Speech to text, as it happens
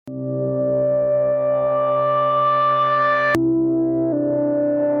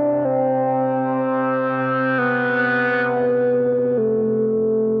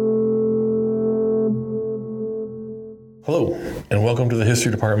and welcome to the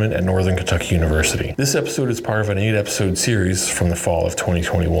History Department at Northern Kentucky University. This episode is part of an 8-episode series from the fall of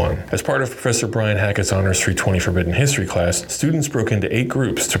 2021. As part of Professor Brian Hackett's Honors 320 Forbidden History class, students broke into 8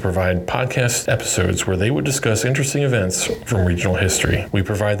 groups to provide podcast episodes where they would discuss interesting events from regional history. We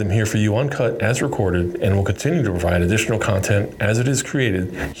provide them here for you uncut as recorded, and will continue to provide additional content as it is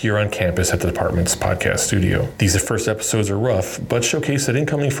created here on campus at the department's podcast studio. These first episodes are rough, but showcase that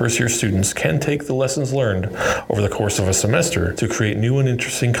incoming first-year students can take the lessons learned over the course of a semester to create new and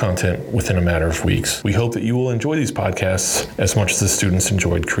interesting content within a matter of weeks. We hope that you will enjoy these podcasts as much as the students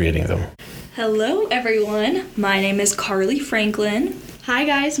enjoyed creating them. Hello, everyone. My name is Carlee Franklin. Hi,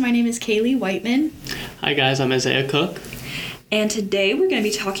 guys. My name is Kaylee Whitman. Hi, guys. I'm Isaiah Cook. And today we're going to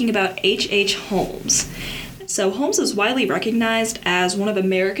be talking about H.H. Holmes. So Holmes is widely recognized as one of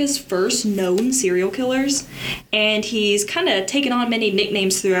America's first known serial killers, and he's kind of taken on many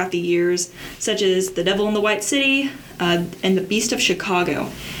nicknames throughout the years, such as the Devil in the White City and the Beast of Chicago.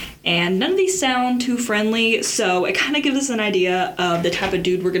 And none of these sound too friendly, so it kind of gives us an idea of the type of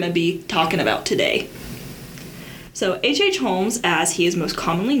dude we're going to be talking about today. So H.H. Holmes, as he is most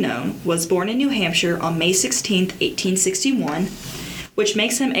commonly known, was born in New Hampshire on May 16, 1861, which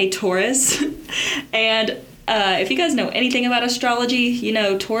makes him a Taurus. And if you guys know anything about astrology, you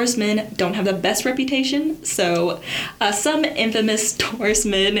know Taurus men don't have the best reputation. So some infamous Taurus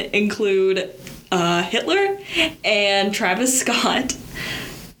men include Hitler and Travis Scott.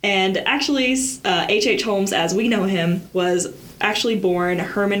 And actually, H.H. Holmes, as we know him, was actually born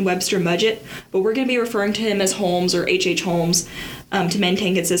Herman Webster Mudgett, but we're going to be referring to him as Holmes or H.H. Holmes to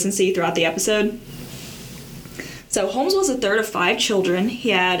maintain consistency throughout the episode. So Holmes was the third of 5 children. He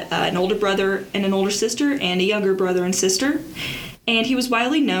had an older brother and an older sister and a younger brother and sister. And he was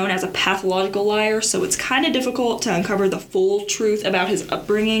widely known as a pathological liar, so it's kind of difficult to uncover the full truth about his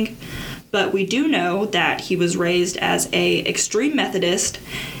upbringing. But we do know that he was raised as an extreme Methodist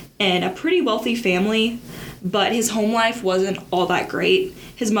in a pretty wealthy family, but his home life wasn't all that great.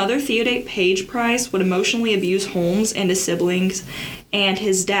 His mother, Theodate Page Price, would emotionally abuse Holmes and his siblings, and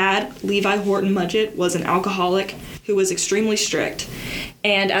his dad, Levi Horton Mudgett, was an alcoholic who was extremely strict.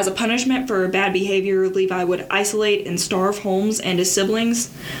 And as a punishment for bad behavior, Levi would isolate and starve Holmes and his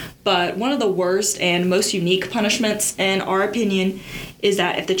siblings. But one of the worst and most unique punishments, in our opinion, is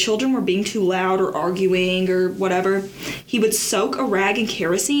that if the children were being too loud or arguing or whatever, he would soak a rag in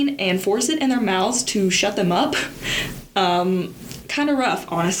kerosene and force it in their mouths to shut them up. Kind of rough,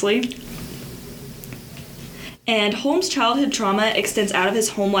 honestly. And Holmes' childhood trauma extends out of his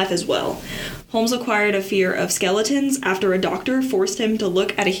home life as well. Holmes acquired a fear of skeletons after a doctor forced him to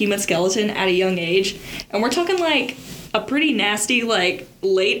look at a human skeleton at a young age. And we're talking like a pretty nasty, like,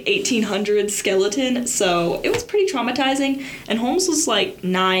 late 1800s skeleton, so it was pretty traumatizing. And Holmes was like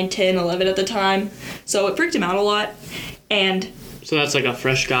 9, 10, 11 at the time, so it freaked him out a lot. And so that's like a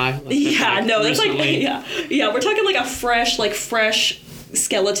fresh guy? That's like, yeah, we're talking like a fresh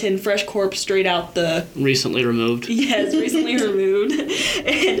skeleton, fresh corpse straight out the... Recently removed. Yes, recently removed.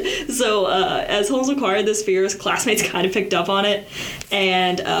 And so as Holmes acquired this fear, his classmates kind of picked up on it.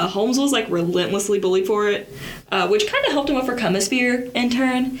 And Holmes was like relentlessly bullied for it, which kind of helped him overcome his fear in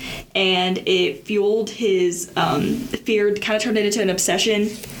turn. And it fueled his fear, kind of turned it into an obsession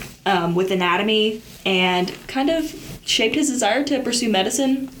with anatomy, and kind of shaped his desire to pursue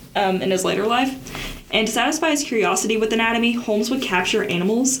medicine in his later life. And to satisfy his curiosity with anatomy, Holmes would capture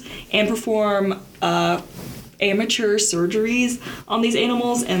animals and perform amateur surgeries on these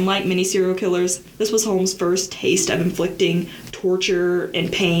animals. And like many serial killers, this was Holmes' first taste of inflicting torture and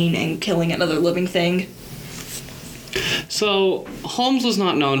pain and killing another living thing. So, Holmes was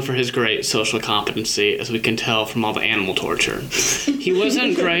not known for his great social competency, as we can tell from all the animal torture. He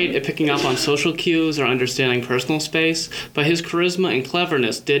wasn't great at picking up on social cues or understanding personal space, but his charisma and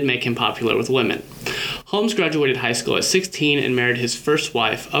cleverness did make him popular with women. Holmes graduated high school at 16 and married his first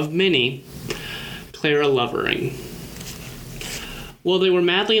wife of many, Clara Lovering. While they were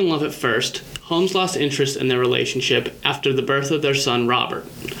madly in love at first, Holmes lost interest in their relationship after the birth of their son, Robert.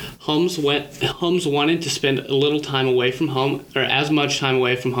 Holmes wanted to spend a little time away from home, or as much time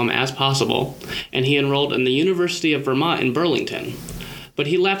away from home as possible, and he enrolled in the University of Vermont in Burlington. But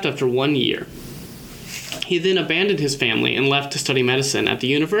he left after 1 year. He then abandoned his family and left to study medicine at the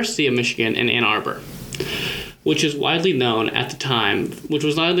University of Michigan in Ann Arbor, which was widely known at the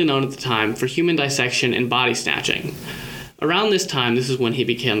time for human dissection and body snatching. Around this time, this is when he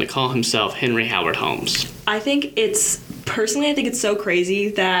began to call himself Henry Howard Holmes. I think it's so crazy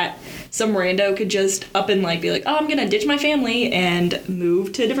that some rando could just up and be like, oh, I'm gonna ditch my family and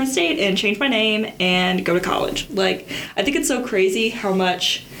move to a different state and change my name and go to college. I think it's so crazy how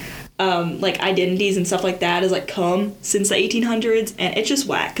much like identities and stuff like that has like come since the 1800s, and it's just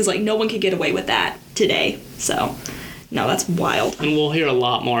whack because like no one could get away with that today. So no, that's wild. And we'll hear a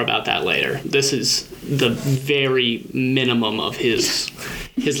lot more about that later. This is the very minimum of his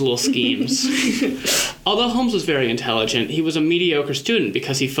little schemes. Although Holmes was very intelligent, he was a mediocre student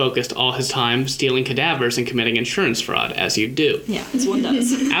because he focused all his time stealing cadavers and committing insurance fraud, as you do. Yeah, as one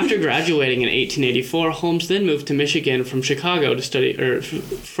does. After graduating in 1884, Holmes then moved to Michigan from Chicago to study,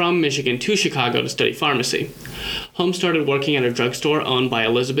 from Michigan to Chicago to study pharmacy. Holmes started working at a drugstore owned by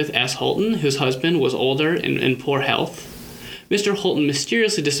Elizabeth S. Holton, whose husband was older and in poor health. Mr. Holton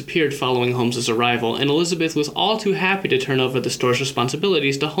mysteriously disappeared following Holmes's arrival, and Elizabeth was all too happy to turn over the store's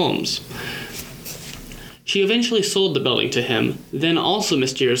responsibilities to Holmes. She eventually sold the building to him, then also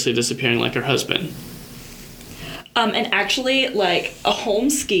mysteriously disappearing like her husband. And actually, like,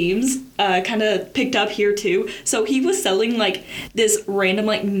 Holmes' schemes kind of picked up here, too. So he was selling, like, this random,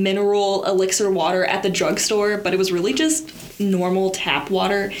 like, mineral elixir water at the drugstore, but it was really just normal tap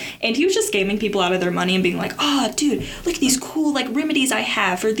water. And he was just scamming people out of their money and being like, oh, dude, look at these cool, like, remedies I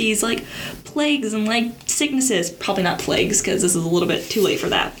have for these, like, plagues and, like, sicknesses. Probably not plagues, because this is a little bit too late for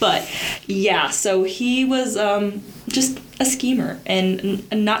that. But, yeah, so he was just a schemer and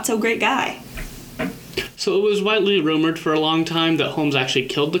a not-so-great guy. So it was widely rumored for a long time that Holmes actually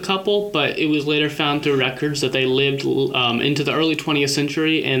killed the couple, but it was later found through records that they lived into the early 20th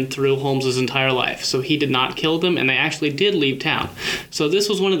century and through Holmes's entire life. So he did not kill them, and they actually did leave town. So this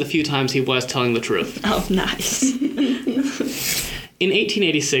was one of the few times he was telling the truth. Oh, nice. In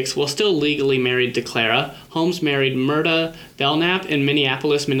 1886, while still legally married to Clara, Holmes married Myrta Belknap in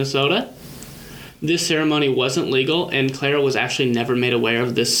Minneapolis, Minnesota. This ceremony wasn't legal, and Clara was actually never made aware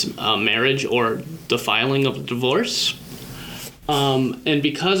of this marriage or the filing of the divorce. And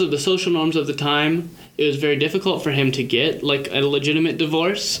because of the social norms of the time, it was very difficult for him to get like a legitimate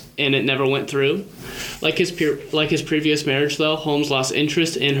divorce, and it never went through. Like his previous marriage, though, Holmes lost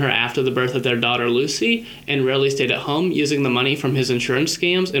interest in her after the birth of their daughter Lucy, and rarely stayed at home, using the money from his insurance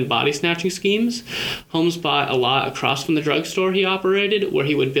scams and body snatching schemes. Holmes bought a lot across from the drugstore he operated, where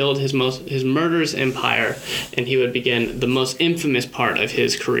he would build his murderous empire, and he would begin the most infamous part of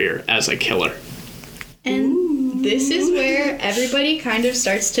his career as a killer. And this is where everybody kind of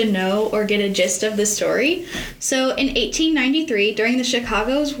starts to know or get a gist of the story. So in 1893, during the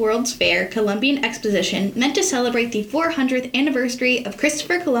Chicago's World's Fair Columbian Exposition, meant to celebrate the 400th anniversary of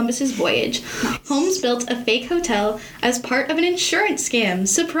Christopher Columbus's voyage, Holmes built a fake hotel as part of an insurance scam,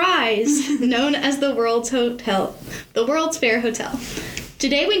 surprise, known as the World's Fair Hotel.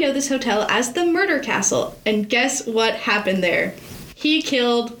 Today we know this hotel as the Murder Castle, and guess what happened there? He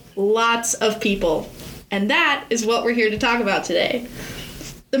killed lots of people. And that is what we're here to talk about today.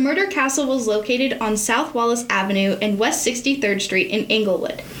 The Murder Castle was located on South Wallace Avenue and West 63rd Street in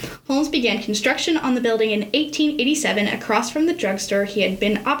Englewood. Holmes began construction on the building in 1887 across from the drugstore he had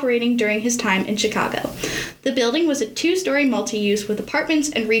been operating during his time in Chicago. The building was a two-story multi-use with apartments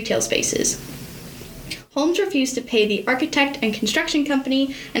and retail spaces. Holmes refused to pay the architect and construction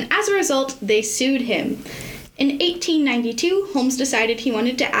company, and as a result, they sued him. In 1892, Holmes decided he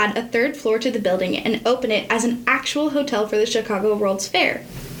wanted to add a third floor to the building and open it as an actual hotel for the Chicago World's Fair.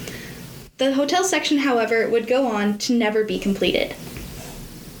 The hotel section, however, would go on to never be completed.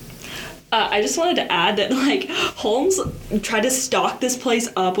 I just wanted to add that, like, Holmes tried to stock this place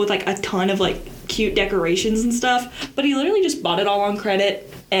up with, like, a ton of, like, cute decorations and stuff, but he literally just bought it all on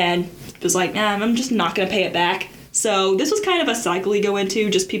credit and was like, nah, I'm just not going to pay it back. So this was kind of a cycle he go into,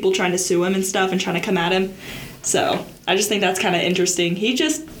 just people trying to sue him and stuff and trying to come at him. So I just think that's kind of interesting. He's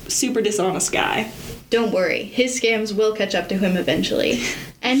just super dishonest guy. Don't worry, his scams will catch up to him eventually.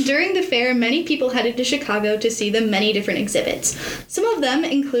 And during the fair, many people headed to Chicago to see the many different exhibits. Some of them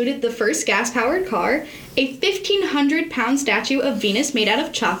included the first gas-powered car, a 1,500-pound statue of Venus made out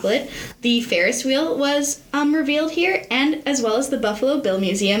of chocolate, the Ferris wheel was revealed here, and as well as the Buffalo Bill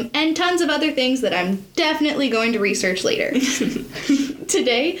Museum, and tons of other things that I'm definitely going to research later.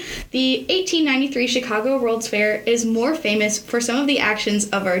 Today, the 1893 Chicago World's Fair is more famous for some of the actions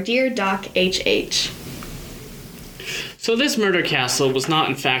of our dear Doc H.H. So this murder castle was not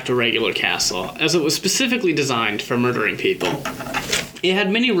in fact a regular castle, as it was specifically designed for murdering people. It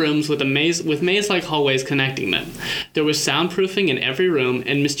had many rooms with maze-like hallways connecting them. There was soundproofing in every room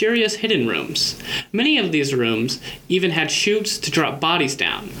and mysterious hidden rooms. Many of these rooms even had chutes to drop bodies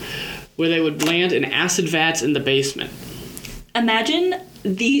down, where they would land in acid vats in the basement. Imagine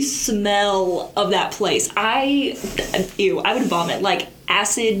the smell of that place. I would vomit. Like,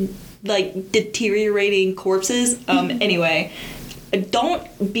 acid, like, deteriorating corpses. Anyway,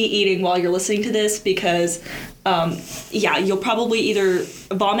 don't be eating while you're listening to this because you'll probably either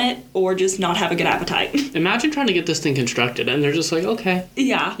vomit or just not have a good appetite. Imagine trying to get this thing constructed, and they're just like, okay,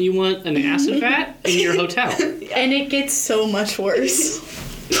 Yeah. you want an acid vat in your hotel. And it gets so much worse.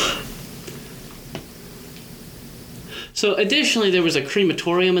 So additionally, there was a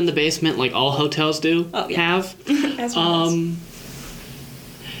crematorium in the basement, like all hotels do have. As well as.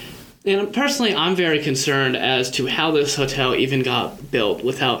 And personally, I'm very concerned as to how this hotel even got built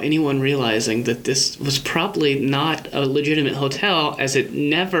without anyone realizing that this was probably not a legitimate hotel, as it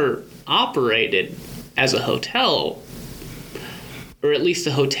never operated as a hotel, or at least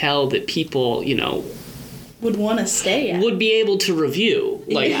a hotel that people, Would want to stay at. would be able to review.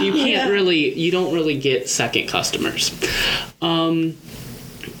 Like, Yeah. you don't really get second customers.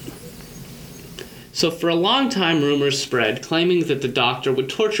 So for a long time, rumors spread claiming that the doctor would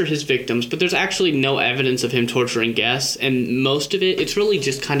torture his victims, but there's actually no evidence of him torturing guests, and most of it's really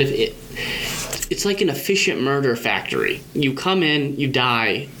just kind of it's like an efficient murder factory. You come in, you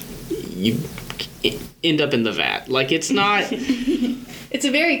die, you end up in the vat. Like, it's not... It's a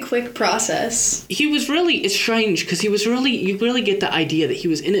very quick process. It's strange, because you really get the idea that he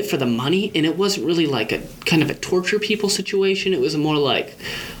was in it for the money, and it wasn't really like a kind of a torture people situation. It was more like,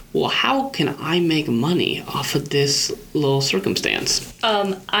 well, how can I make money off of this little circumstance?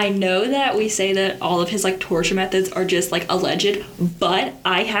 I know that we say that all of his torture methods are just alleged, but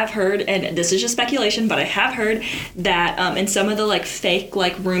I have heard, and this is just speculation, but I have heard that in some of the fake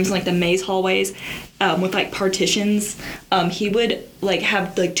rooms in the maze hallways with partitions, he would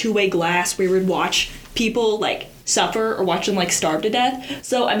have two-way glass where he would watch people suffer or watch them starve to death.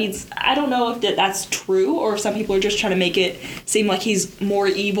 So I mean, I don't know if that's true, or if some people are just trying to make it seem like he's more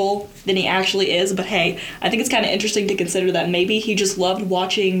evil than he actually is. But hey, I think it's kind of interesting to consider that maybe he just loved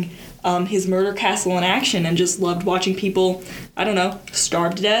watching his murder castle in action, and just loved watching people, I don't know,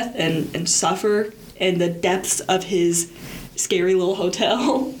 starve to death and suffer in the depths of his scary little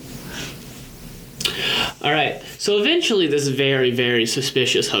hotel. All right, so eventually this very, very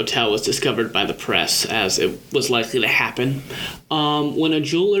suspicious hotel was discovered by the press, as it was likely to happen, when a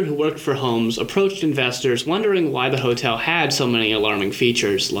jeweler who worked for Holmes approached investors wondering why the hotel had so many alarming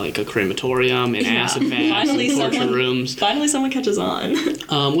features, like a crematorium, an acid vat, and torture rooms. Finally someone catches on.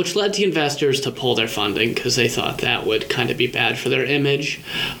 Which led the investors to pull their funding, because they thought that would kind of be bad for their image.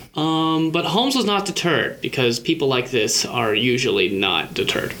 But Holmes was not deterred, because people like this are usually not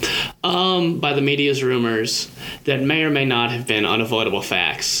deterred by the media's rumors that may or may not have been unavoidable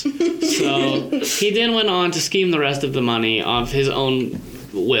facts. So he then went on to scheme the rest of the money of his own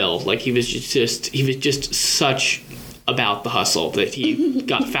will. He was just such about the hustle that he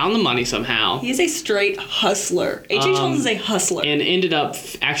found the money somehow. He's a straight hustler. H.H. Holmes is a hustler. And ended up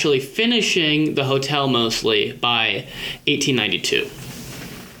actually finishing the hotel mostly by 1892.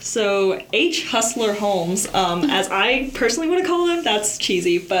 So H. Hustler Holmes, as I personally want to call him, that's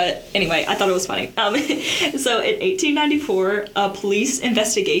cheesy, but anyway, I thought it was funny. So in 1894, a police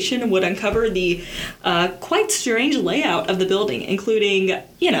investigation would uncover the quite strange layout of the building, including,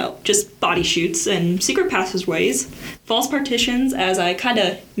 just body chutes and secret passageways, false partitions, as I kind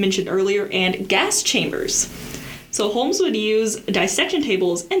of mentioned earlier, and gas chambers. So Holmes would use dissection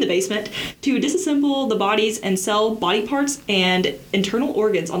tables in the basement to disassemble the bodies and sell body parts and internal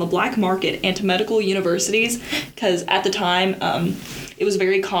organs on the black market and to medical universities, because at the time it was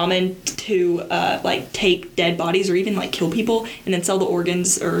very common to take dead bodies or even kill people and then sell the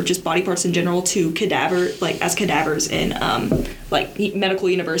organs or just body parts in general to as cadavers in medical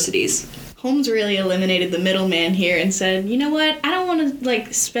universities. Holmes really eliminated the middleman here and said, you know what, I don't want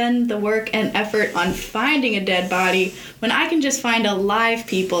to spend the work and effort on finding a dead body when I can just find alive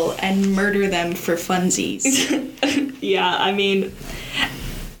people and murder them for funsies. Yeah, I mean,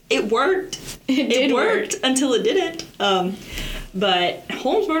 it worked. It worked until it didn't. But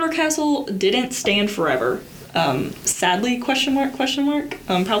Holmes' murder castle didn't stand forever. Sadly, question mark,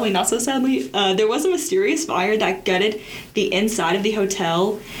 probably not so sadly. There was a mysterious fire that gutted the inside of the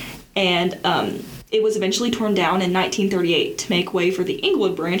hotel, and it was eventually torn down in 1938 to make way for the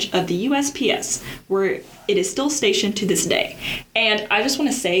Inglewood branch of the USPS, where it is still stationed to this day. And I just want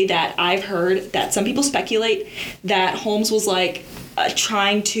to say that I've heard that some people speculate that Holmes was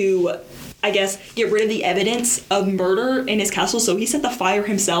trying to, I guess, get rid of the evidence of murder in his castle, so he set the fire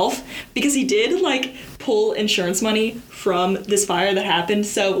himself, because he did pull insurance money from this fire that happened.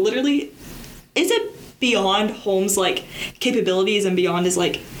 So literally, is it beyond Holmes' capabilities and beyond his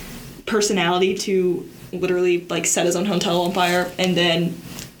personality to literally set his own hotel on fire and then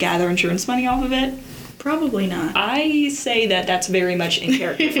gather insurance money off of it? Probably not. I say that that's very much in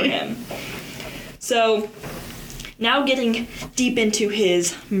character for him. So now getting deep into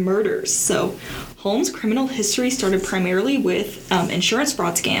his murders. So Holmes' criminal history started primarily with insurance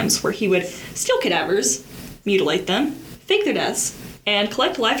fraud scams, where he would steal cadavers, mutilate them, fake their deaths, and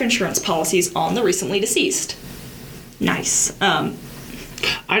collect life insurance policies on the recently deceased. Nice.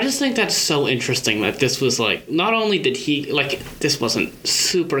 I just think that's so interesting that this was like, not only did he, like, this wasn't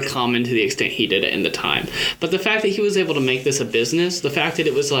super common to the extent he did it in the time, but the fact that he was able to make this a business, the fact that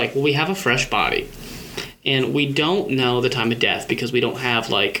it was like, well, we have a fresh body, and we don't know the time of death because we don't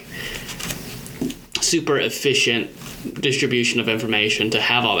have, like, super efficient distribution of information to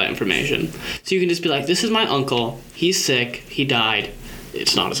have all that information. So you can just be like, this is my uncle, he's sick, he died.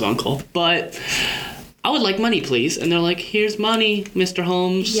 It's not his uncle, but I would like money, please. And they're like, here's money, Mr.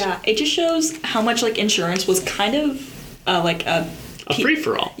 Holmes. Yeah, it just shows how much, like, insurance was kind of like a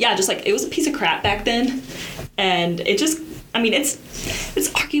free-for-all. Yeah, just like, it was a piece of crap back then. And it just, I mean, it's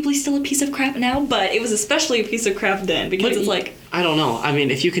arguably still a piece of crap now, but it was especially a piece of crap then because it's like, I don't know. I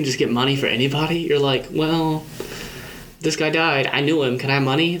mean, if you can just get money for anybody, you're like, well, this guy died. I knew him. Can I have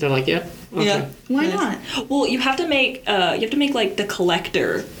money? They're like, yep. Okay. Yeah. Why not? Well, you have to make like the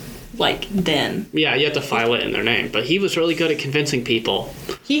collector, like, then. Yeah, you have to file it in their name. But he was really good at convincing people.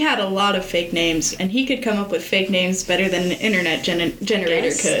 He had a lot of fake names, and he could come up with fake names better than an internet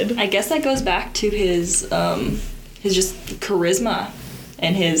generator could. I guess that goes back to his just charisma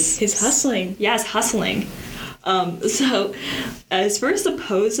and his hustling. Yeah, his hustling. So, his first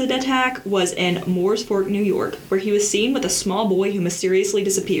supposed attack was in Moores Fork, New York, where he was seen with a small boy who mysteriously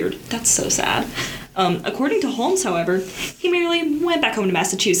disappeared. That's so sad. According to Holmes, however, he merely went back home to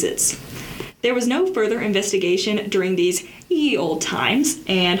Massachusetts. There was no further investigation during these ye old times,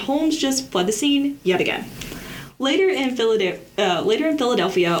 and Holmes just fled the scene yet again. Later in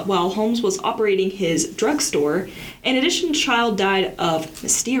Philadelphia, while Holmes was operating his drugstore, an additional child died of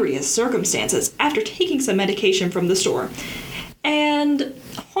mysterious circumstances after taking some medication from the store. And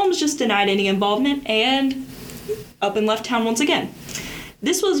Holmes just denied any involvement and up and left town once again.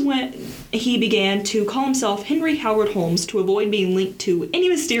 This was when he began to call himself Henry Howard Holmes to avoid being linked to any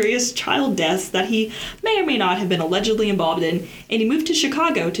mysterious child deaths that he may or may not have been allegedly involved in, and he moved to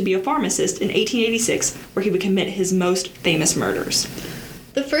Chicago to be a pharmacist in 1886, where he would commit his most famous murders.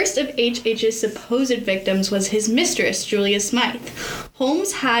 The first of H.H.'s supposed victims was his mistress, Julia Smythe.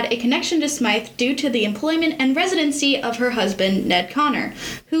 Holmes had a connection to Smythe due to the employment and residency of her husband, Ned Connor,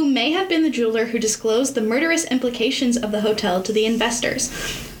 who may have been the jeweler who disclosed the murderous implications of the hotel to the investors.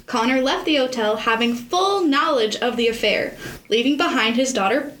 Connor left the hotel having full knowledge of the affair, leaving behind his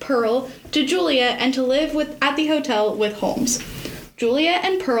daughter, Pearl, to Julia and to live at the hotel with Holmes. Julia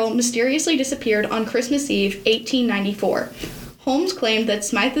and Pearl mysteriously disappeared on Christmas Eve, 1894. Holmes claimed that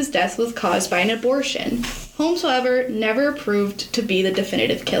Smythe's death was caused by an abortion. Holmes, however, never proved to be the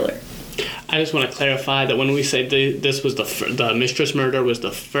definitive killer. I just want to clarify that when we say this was the mistress murder was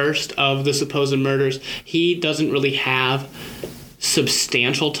the first of the supposed murders, he doesn't really have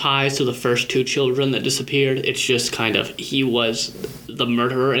substantial ties to the first two children that disappeared. It's just kind of he was the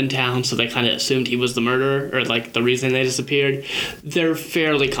murderer in town, so they kind of assumed he was the murderer, or like the reason they disappeared. They're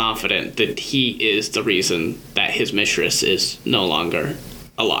fairly confident that he is the reason that his mistress is no longer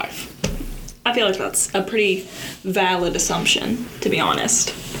alive. I feel like that's a pretty valid assumption, to be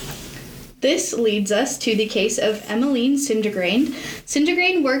honest. This leads us to the case of Emmeline Cindergrain.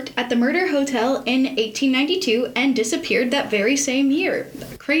 Cindergrain worked at the Murder Hotel in 1892 and disappeared that very same year.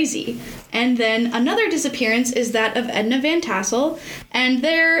 Crazy. And then another disappearance is that of Edna Van Tassel. And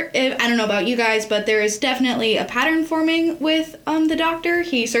there, I don't know about you guys, but there is definitely a pattern forming with the doctor.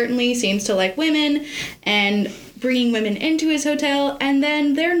 He certainly seems to like women and bringing women into his hotel, and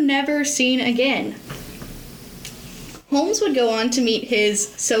then they're never seen again. Holmes would go on to meet his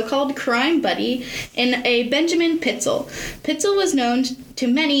so-called crime buddy in a Benjamin Pitzel. Pitzel was known to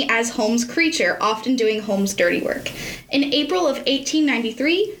many as Holmes' creature, often doing Holmes' dirty work. In April of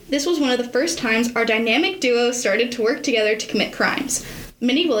 1893, this was one of the first times our dynamic duo started to work together to commit crimes.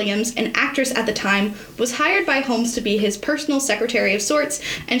 Minnie Williams, an actress at the time, was hired by Holmes to be his personal secretary of sorts,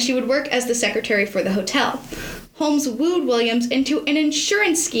 and she would work as the secretary for the hotel. Holmes wooed Williams into an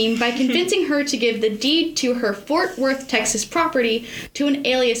insurance scheme by convincing her to give the deed to her Fort Worth, Texas property to an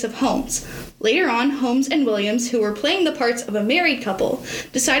alias of Holmes. Later on, Holmes and Williams, who were playing the parts of a married couple,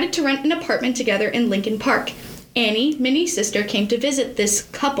 decided to rent an apartment together in Lincoln Park. Annie, Minnie's sister, came to visit this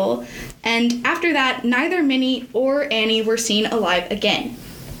couple, and after that, neither Minnie or Annie were seen alive again.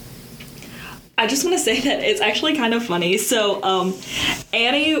 I just want to say that it's actually kind of funny. So,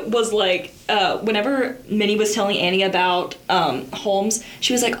 Annie was like, whenever Minnie was telling Annie about Holmes,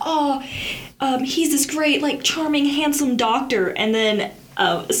 she was like, he's this great, like, charming, handsome doctor. And then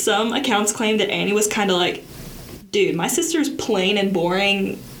some accounts claim that Annie was kind of like, dude, my sister's plain and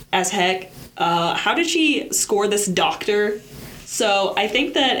boring as heck. how did she score this doctor? So I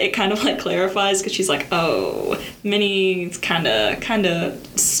think that it kind of like clarifies because she's like, oh, Minnie's kind of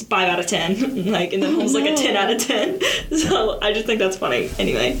 5 out of 10, like, and then Holmes like a 10 out of 10. So I just think that's funny.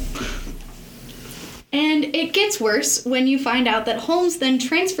 Anyway. And it gets worse when you find out that Holmes then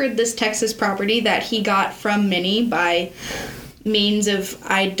transferred this Texas property that he got from Minnie by means of,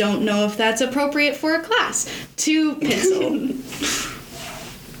 I don't know if that's appropriate for a class, to Pitzel.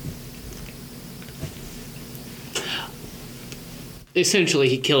 Essentially,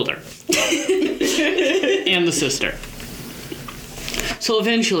 he killed her. And the sister. So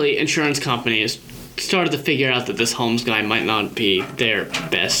eventually, insurance companies started to figure out that this Holmes guy might not be their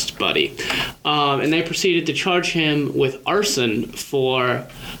best buddy. And they proceeded to charge him with arson for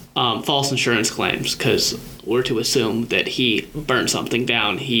false insurance claims, because we're to assume that he burned something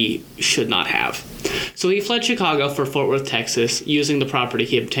down he should not have. So he fled Chicago for Fort Worth, Texas, using the property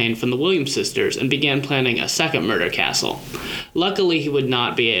he obtained from the Williams sisters, and began planning a second murder castle. Luckily, he would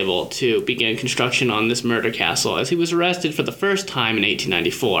not be able to begin construction on this murder castle, as he was arrested for the first time in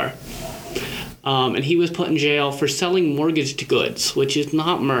 1894. And he was put in jail for selling mortgaged goods, which is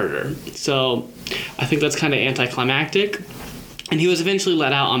not murder. So I think that's kind of anticlimactic. And he was eventually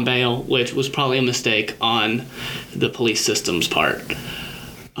let out on bail, which was probably a mistake on the police system's part.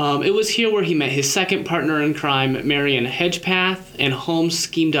 It was here where he met his second partner in crime, Marion Hedgepath, and Holmes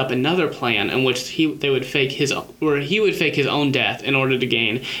schemed up another plan in which he would fake his own death in order to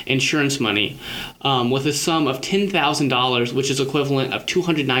gain insurance money, with a sum of $10,000, which is equivalent of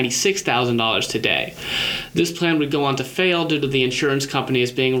 $296,000 today. This plan would go on to fail due to the insurance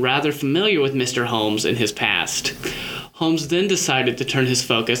companies being rather familiar with Mr. Holmes in his past. Holmes then decided to turn his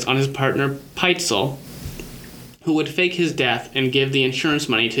focus on his partner, Pitzel, who would fake his death and give the insurance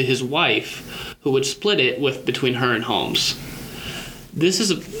money to his wife, who would split it between her and Holmes. This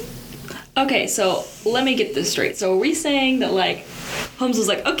is Okay, so let me get this straight. So are we saying that, like, Holmes was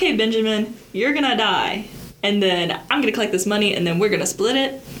like, okay, Benjamin, you're gonna die, and then I'm gonna collect this money, and then we're gonna split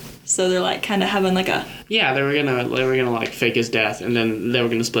it? So they're, like, kind of having, like, a... Yeah, they were gonna like, fake his death, and then they were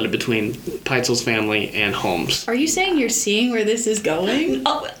gonna split it between Pitzel's family and Holmes. Are you saying you're seeing where this is going?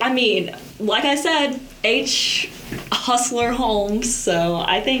 Oh, I mean, like I said, Hustler Holmes, so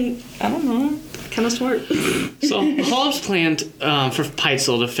I think, I don't know, kind of smart. So Holmes planned for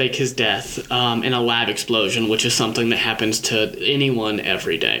Pitzel to fake his death in a lab explosion, which is something that happens to anyone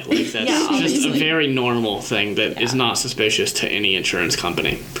every day. Like, that's just a very normal thing that is not suspicious to any insurance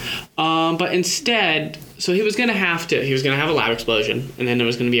company. But instead, so he was going to have a lab explosion, and then there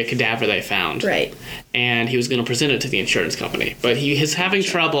was going to be a cadaver they found. Right. And he was going to present it to the insurance company. But he is having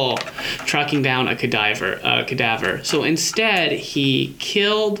trouble tracking down a cadaver. So instead, he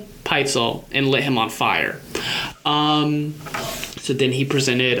killed Pitzel and lit him on fire. So then he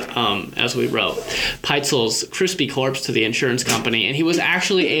presented, as we wrote, Pitzel's crispy corpse to the insurance company, and he was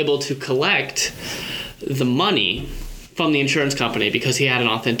actually able to collect the money from the insurance company because he had an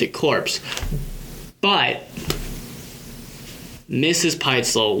authentic corpse. But Mrs.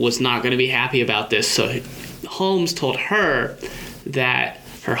 Pitzel was not going to be happy about this, so Holmes told her that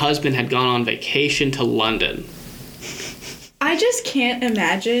her husband had gone on vacation to London. I just can't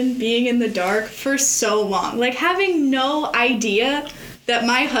imagine being in the dark for so long. Like, having no idea that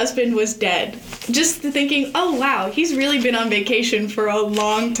my husband was dead. Just thinking, oh, wow, he's really been on vacation for a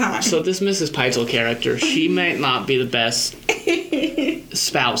long time. So this Mrs. Pitzel character, she might not be the best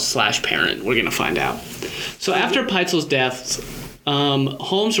spouse/parent. We're going to find out. So after Pitzel's death,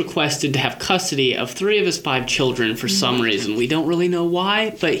 Holmes requested to have custody of 3 of his 5 children for some reason. We don't really know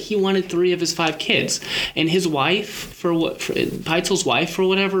why, but he wanted 3 of his 5 kids. And his wife, Pitzel's wife, for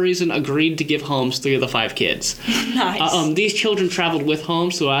whatever reason, agreed to give Holmes 3 of the 5 kids. Nice. These children traveled with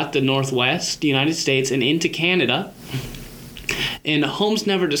Holmes throughout the Northwest, the United States, and into Canada. And Holmes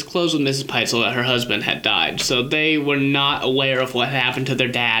never disclosed with Mrs. Pitzel that her husband had died, so they were not aware of what happened to their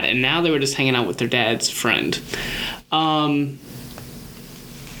dad, and now they were just hanging out with their dad's friend.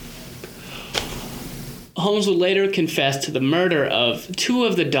 Holmes would later confess to the murder of 2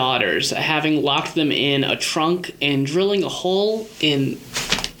 of the daughters, having locked them in a trunk and drilling a hole in,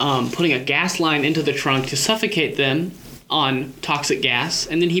 putting a gas line into the trunk to suffocate them on toxic gas,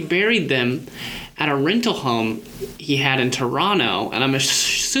 and then he buried them at a rental home he had in Toronto, and I'm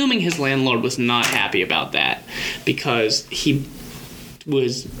assuming his landlord was not happy about that because he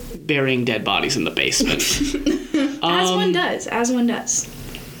was burying dead bodies in the basement. As one does.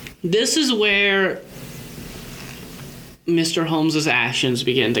 This is where Mr. Holmes's actions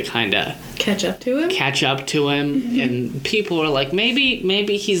begin to kind of catch up to him, and people are like,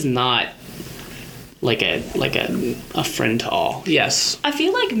 maybe he's not like a friend to all. Yes. I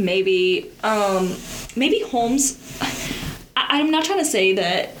feel like maybe Holmes. I'm not trying to say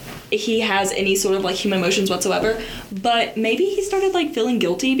that he has any sort of like human emotions whatsoever, but maybe he started like feeling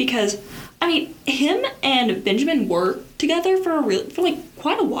guilty because, I mean, him and Benjamin worked together for like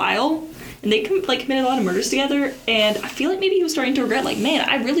quite a while. And they committed a lot of murders together, and I feel like maybe he was starting to regret, like, man,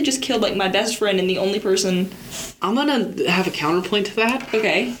 I really just killed, like, my best friend and the only person... I'm gonna have a counterpoint to that.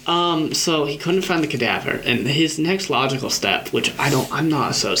 Okay. So he couldn't find the cadaver, and his next logical step, which I'm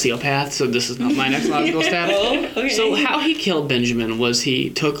not a sociopath, so this is not my next logical step. Oh, okay. So how he killed Benjamin was he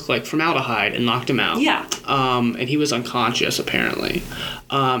took, like, formaldehyde and knocked him out. Yeah. And he was unconscious, apparently.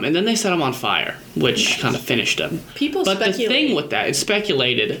 And then they set him on fire, which kind of finished him. People But speculate. the thing with that, it's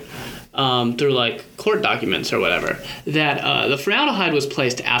speculated... through like court documents or whatever, that the formaldehyde was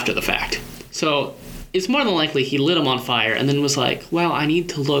placed after the fact. So it's more than likely he lit him on fire and then was like, well, I need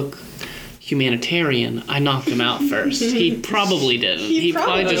to look humanitarian. I knocked him out first. He probably didn't. He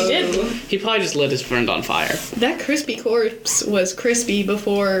probably didn't. He probably just lit his friend on fire. That crispy corpse was crispy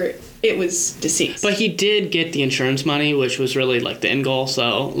before it was deceased. But he did get the insurance money, which was really like the end goal.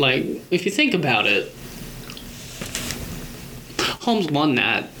 So, like, if you think about it, Holmes won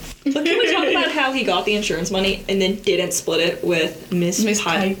that. But can we talk about how he got the insurance money and then didn't split it with Miss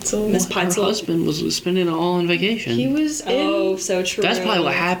Peitzel? Miss Her Peitzel. husband was spending it all on vacation. He was Oh, so true. That's probably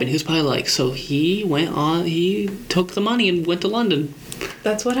what happened. He was probably like, so he took the money and went to London.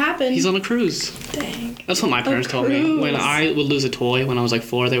 That's what happened. He's on a cruise. Dang. That's what my parents told me. When I would lose a toy when I was like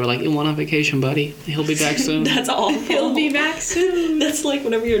 4, they were like, you went on vacation, buddy. He'll be back soon. That's awful. He'll be back soon. That's like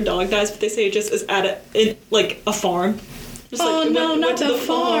whenever your dog dies, but they say it just is at a farm. Just Oh, like, no, went not to the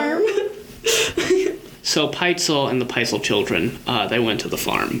farm. So Peitzel and the Peitzel children, they went to the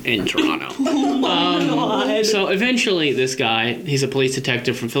farm in Toronto. God. So eventually this guy, he's a police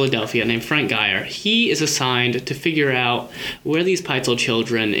detective from Philadelphia named Frank Geyer, he is assigned to figure out where these Peitzel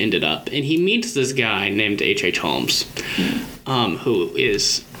children ended up. And he meets this guy named H.H. Holmes, who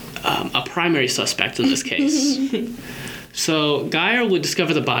is a primary suspect in this case. So Geyer would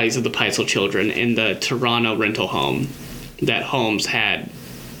discover the bodies of the Peitzel children in the Toronto rental home that Holmes had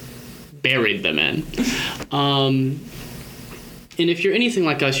buried them in. And if you're anything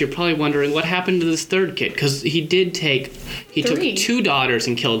like us, you're probably wondering what happened to this third kid, because he took 2 daughters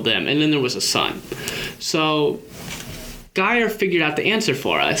and killed them, and then there was a son. So Geyer figured out the answer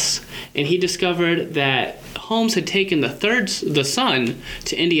for us, and he discovered that Holmes had taken the son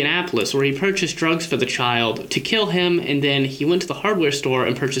to Indianapolis, where he purchased drugs for the child to kill him, and then he went to the hardware store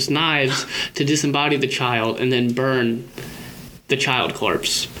and purchased knives to disembody the child and then burn the child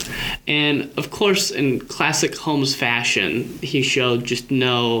corpse. And of course, in classic Holmes fashion, he showed just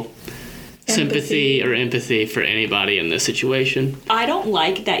no sympathy or empathy for anybody in this situation. I don't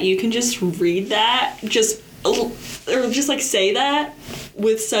like that you can just read that, or just like say that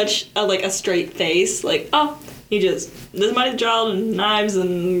with such a straight face, like, oh, he just disembodied the child and knives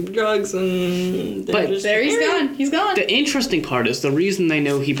and drugs and... But there he's gone. He's gone. The interesting part is the reason they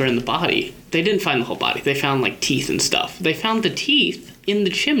know he burned the body, they didn't find the whole body. They found, like, teeth and stuff. They found the teeth in the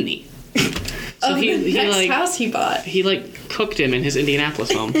chimney. So the next house he bought. He, like, cooked him in his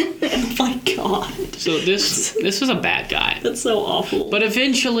Indianapolis home. Oh my God. So this was a bad guy. That's so awful. But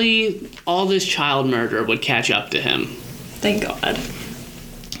eventually, all this child murder would catch up to him. Thank God.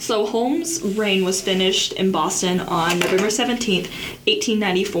 So Holmes' reign was finished in Boston on November 17th,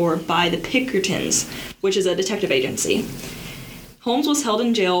 1894 by the Pinkertons, which is a detective agency. Holmes was held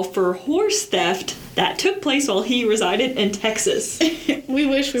in jail for horse theft that took place while he resided in Texas. We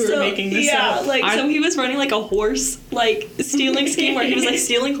wish we were making this up. So he was running like a horse stealing scheme where he was like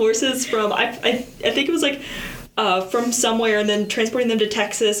stealing horses from I think it was like from somewhere and then transporting them to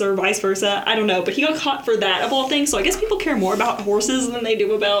Texas or vice versa. I don't know, but he got caught for that of all things. So I guess people care more about horses than they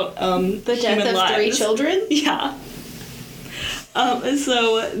do about the death human of lives. 3 children. Yeah.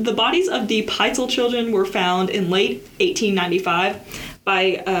 So the bodies of the Peitzel children were found in late 1895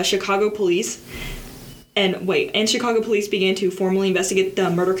 by Chicago police. And Chicago police began to formally investigate the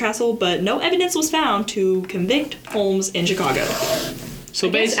murder castle, but no evidence was found to convict Holmes in Chicago. So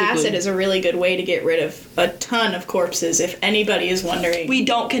I guess basically, acid is a really good way to get rid of a ton of corpses, if anybody is wondering. We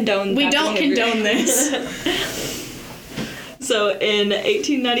don't condone this. So in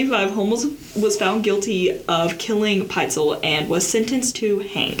 1895, Holmes was found guilty of killing Peitzel and was sentenced to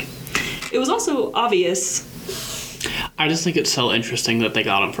hang. It was also obvious... I just think it's so interesting that they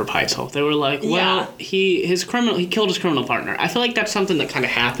got him for Peitzel. They were like, well, he killed his criminal partner. I feel like that's something that kind of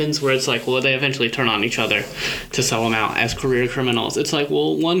happens where it's like, well, they eventually turn on each other to sell them out as career criminals. It's like,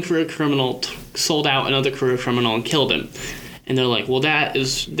 well, one career criminal sold out another career criminal and killed him. and they're like, well, that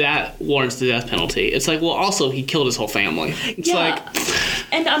warrants the death penalty. It's like, well, also he killed his whole family. It's like,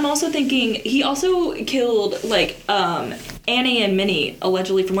 and I'm also thinking he also killed like Annie and Minnie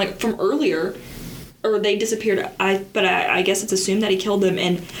allegedly from earlier, or they disappeared. I guess it's assumed that he killed them,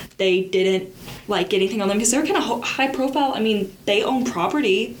 and they didn't like get anything on them because they're kind of high profile. I mean, they own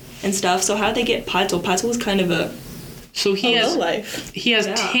property and stuff. So how did they get Peitzel? Peitzel was kind of a he has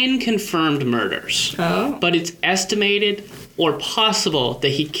 10 confirmed murders. Oh. But it's estimated or possible that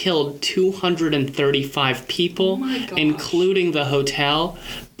he killed 235 people, including the hotel.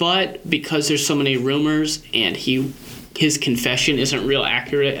 But because there's so many rumors and his confession isn't real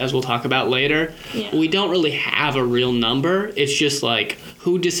accurate, as we'll talk about later, we don't really have a real number. It's just like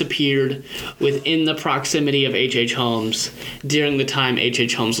who disappeared within the proximity of H.H. Holmes during the time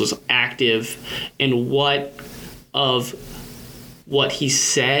H.H. Holmes was active, and what of what he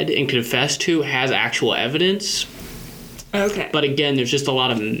said and confessed to has actual evidence. Okay. But again, there's just a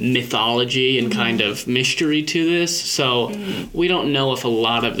lot of mythology and kind of mystery to this, so we don't know if a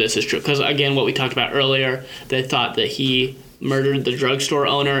lot of this is true. Because again, what we talked about earlier, they thought that he murdered the drugstore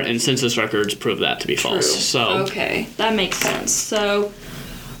owner, and census records prove that to be false. So okay, that makes sense. So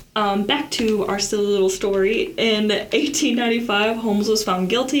back to our silly little story. In 1895, Holmes was found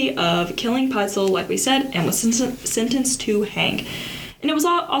guilty of killing Peitzel, like we said, and was sentenced to hang. And it was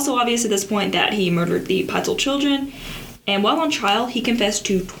also obvious at this point that he murdered the Peitzel children. And while on trial, he confessed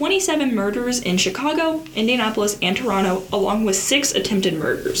to 27 murders in Chicago, Indianapolis, and Toronto, along with 6 attempted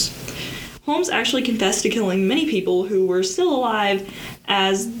murders. Holmes actually confessed to killing many people who were still alive,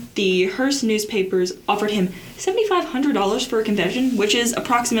 as the Hearst newspapers offered him $7,500 for a confession, which is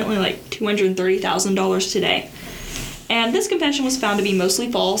approximately like $230,000 today. And this confession was found to be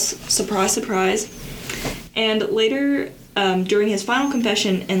mostly false. Surprise, surprise. And later, during his final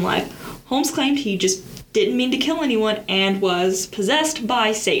confession in life, Holmes claimed he just didn't mean to kill anyone and was possessed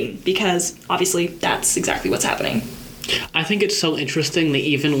by Satan, because obviously that's exactly what's happening. I think it's so interesting that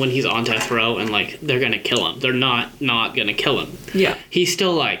even when he's on death row and like they're gonna kill him, they're not gonna kill him. Yeah. He's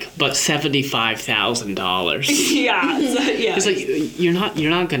still like, but $75,000. Yeah. It's like you're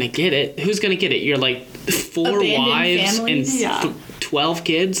not gonna get it. Who's gonna get it? You're like 4 Abandoned wives families? and 12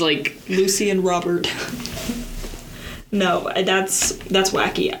 kids, like Lucy and Robert. No, that's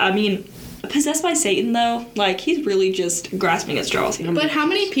wacky. I mean, possessed by Satan, though, like, he's really just grasping at straws here. But how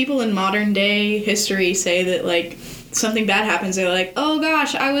many people in modern day history say that, like, something bad happens, they're like, oh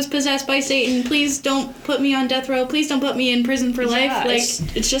gosh, I was possessed by Satan, please don't put me on death row, please don't put me in prison for life. Like,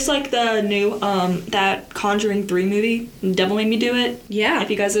 it's just like the new, that Conjuring 3 movie, Devil Made Me Do It. Yeah. If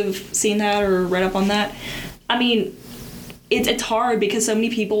you guys have seen that or read up on that. I mean, it's hard because so many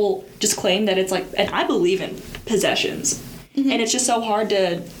people just claim that it's like, and I believe in possessions. Mm-hmm. And it's just so hard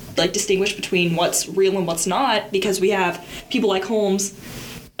to like distinguish between what's real and what's not, because we have people like Holmes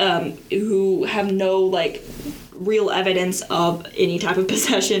who have no like real evidence of any type of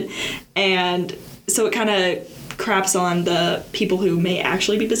possession, and so it kind of craps on the people who may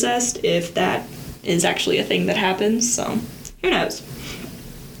actually be possessed if that is actually a thing that happens. So who knows.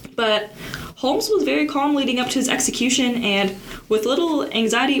 But Holmes was very calm leading up to his execution, and with little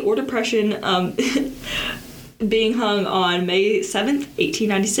anxiety or depression, being hung on May 7th,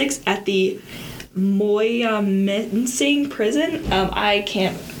 1896 at the Moyamensing prison. I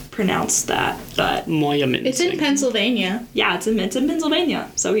can't pronounce that, but... Moyamensing. It's in Pennsylvania. Yeah, it's in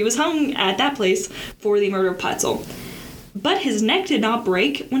Pennsylvania. So he was hung at that place for the murder of Peitzel. But his neck did not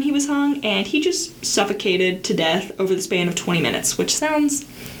break when he was hung, and he just suffocated to death over the span of 20 minutes, which sounds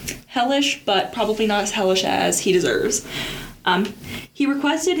hellish, but probably not as hellish as he deserves. He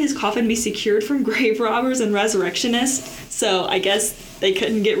requested his coffin be secured from grave robbers and resurrectionists, so I guess they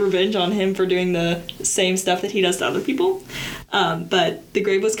couldn't get revenge on him for doing the same stuff that he does to other people. But the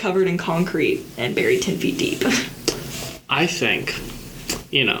grave was covered in concrete and buried 10 feet deep. I think,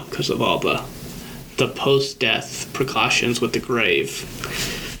 because of all the post-death precautions with the grave,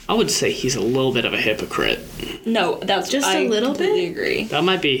 I would say he's a little bit of a hypocrite. No, that's just a little bit. I completely agree. That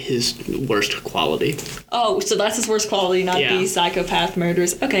might be his worst quality. Oh, so that's his worst quality, not the psychopath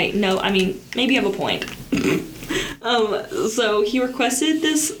murders. Okay, no, I mean, maybe you have a point. So he requested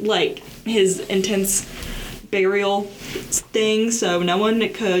this, like, his intense burial thing, so no one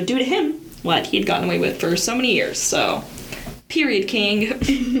could do to him what he had gotten away with for so many years. So, period,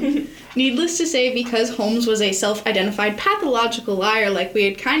 king. Needless to say, because Holmes was a self-identified pathological liar, like we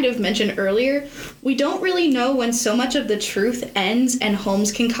had kind of mentioned earlier, we don't really know when so much of the truth ends and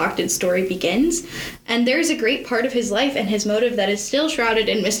Holmes' concocted story begins. And there's a great part of his life and his motive that is still shrouded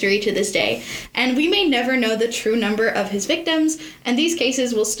in mystery to this day. And we may never know the true number of his victims, and these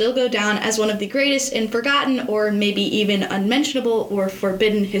cases will still go down as one of the greatest in forgotten or maybe even unmentionable or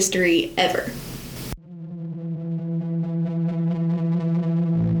forbidden history ever.